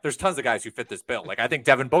Morant. There's tons of guys who fit this bill. Like I think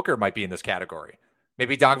Devin Booker might be in this category.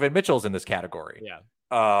 Maybe Donovan Mitchell's in this category. Yeah.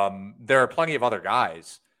 There are plenty of other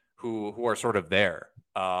guys who are sort of there.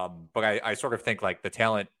 But I sort of think like the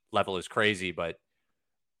talent level is crazy, but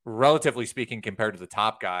relatively speaking, compared to the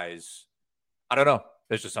top guys, I don't know.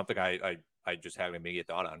 There's just something I just had an immediate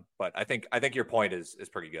thought on, but I think your point is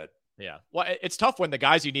pretty good. Yeah. Well, it's tough when the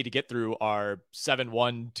guys you need to get through are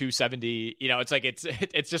 7'1", 270. It's like,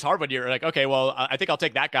 it's just hard when you're like, okay, well, I think I'll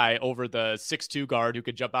take that guy over the 6'2" guard who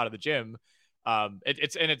could jump out of the gym.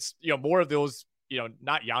 It's more of those,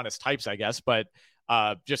 not Giannis types, I guess, but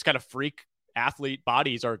just kind of freak athlete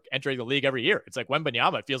bodies are entering the league every year. It's like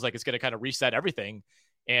Wembanyama, it feels like it's going to kind of reset everything.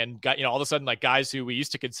 And got, all of a sudden, like guys who we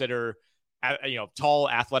used to consider tall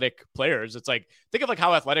athletic players. It's like, think of like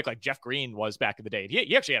how athletic like Jeff Green was back in the day.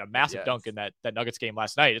 He actually had a massive dunk in that Nuggets game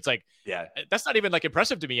last night. It's like, that's not even like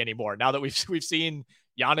impressive to me anymore. Now that we've seen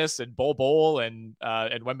Giannis and Bol and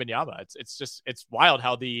Wembanyama, it's wild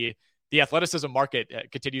how the athleticism market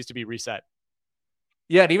continues to be reset.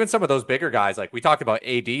 Yeah. And even some of those bigger guys, like we talked about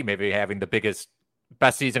AD maybe having the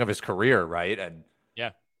best season of his career. Right. And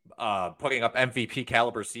putting up MVP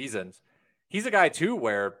caliber seasons. He's a guy too,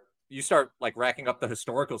 where you start like racking up the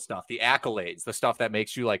historical stuff, the accolades, the stuff that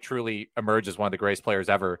makes you like truly emerge as one of the greatest players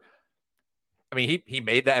ever. I mean, he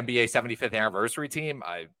made the NBA 75th anniversary team.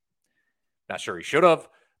 I'm not sure he should have,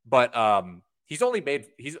 but he's only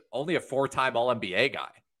a 4-time All NBA guy.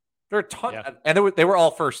 There are a ton, and they were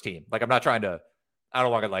all first team. Like I don't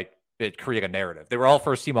want to like create a narrative. They were all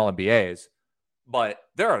first team All NBAs, but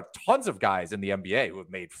there are tons of guys in the NBA who have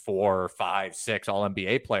made 4, 5, 6 All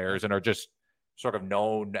NBA players and are just sort of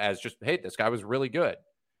known as just, hey, this guy was really good.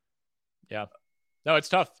 Yeah. No, it's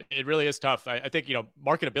tough. It really is tough. I think,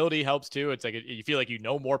 marketability helps too. It's like, you feel like,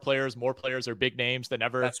 more players are big names than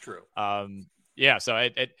ever. That's true. So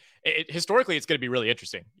it historically, it's going to be really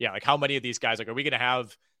interesting. Yeah. Like how many of these guys, like, are we going to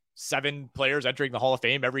have 7 players entering the Hall of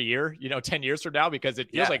Fame every year, 10 years from now? Because it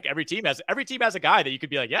feels like every team has a guy that you could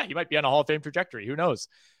be like, yeah, he might be on a Hall of Fame trajectory. Who knows?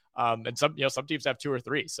 And some teams have 2 or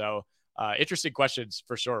 3. So, interesting questions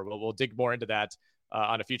for sure. We'll dig more into that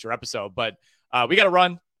on a future episode, but we got to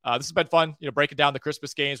run. This has been fun, breaking down the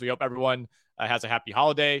Christmas games. We hope everyone has a happy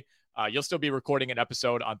holiday. You'll still be recording an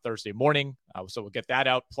episode on Thursday morning, so we'll get that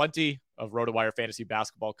out. Plenty of RotoWire fantasy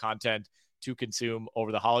basketball content to consume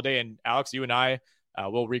over the holiday. And Alex, you and I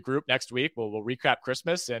will regroup next week. We'll recap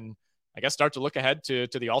Christmas and I guess start to look ahead to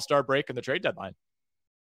the All-Star break and the trade deadline.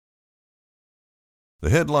 The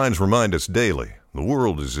headlines remind us daily, the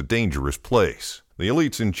world is a dangerous place. The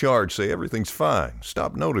elites in charge say everything's fine,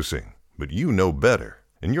 stop noticing. But you know better.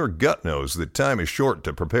 And your gut knows that time is short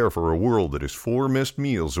to prepare for a world that is 4 missed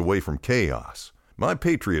meals away from chaos. My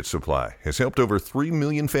Patriot Supply has helped over 3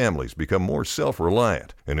 million families become more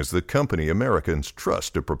self-reliant and is the company Americans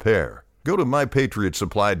trust to prepare. Go to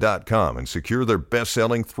MyPatriotSupply.com and secure their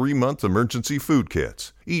best-selling 3-month emergency food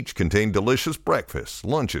kits. Each contain delicious breakfasts,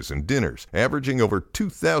 lunches, and dinners, averaging over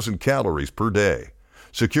 2,000 calories per day.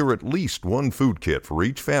 Secure at least 1 food kit for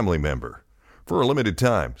each family member. For a limited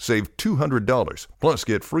time, save $200, plus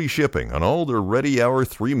get free shipping on all their Ready Hour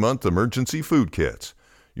 3-month emergency food kits.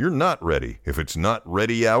 You're not ready if it's not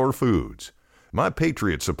Ready Hour Foods. My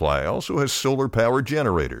Patriot Supply also has solar-powered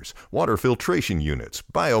generators, water filtration units,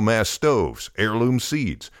 biomass stoves, heirloom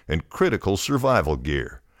seeds, and critical survival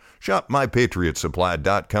gear. Shop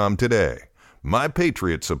MyPatriotSupply.com today.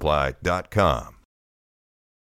 MyPatriotSupply.com.